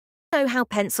Know how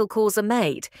pencil cores are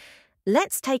made?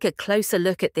 Let's take a closer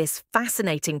look at this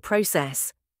fascinating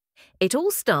process. It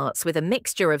all starts with a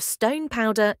mixture of stone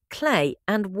powder, clay,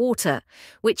 and water,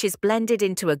 which is blended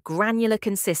into a granular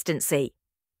consistency.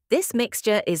 This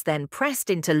mixture is then pressed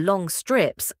into long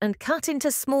strips and cut into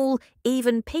small,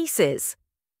 even pieces.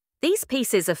 These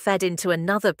pieces are fed into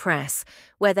another press,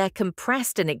 where they're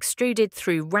compressed and extruded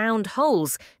through round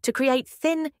holes to create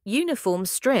thin, uniform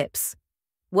strips.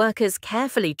 Workers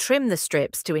carefully trim the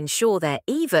strips to ensure they're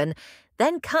even,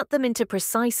 then cut them into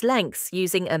precise lengths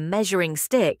using a measuring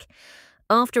stick.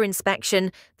 After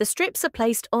inspection, the strips are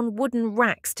placed on wooden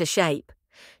racks to shape.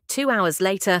 2 hours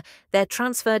later, they're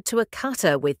transferred to a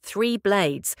cutter with 3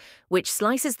 blades, which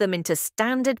slices them into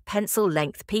standard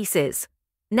pencil-length pieces.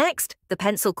 Next, the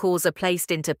pencil cores are placed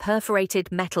into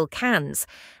perforated metal cans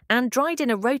and dried in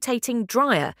a rotating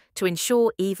dryer to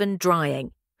ensure even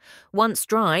drying. Once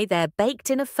dry, they're baked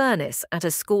in a furnace at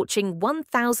a scorching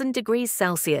 1000 degrees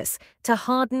Celsius to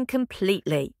harden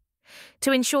completely.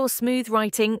 To ensure smooth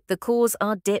writing, the cores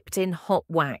are dipped in hot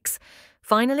wax.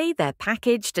 Finally, they're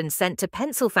packaged and sent to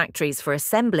pencil factories for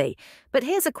assembly. But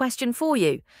here's a question for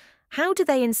you. How do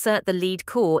they insert the lead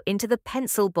core into the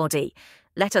pencil body?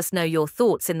 Let us know your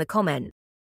thoughts in the comments.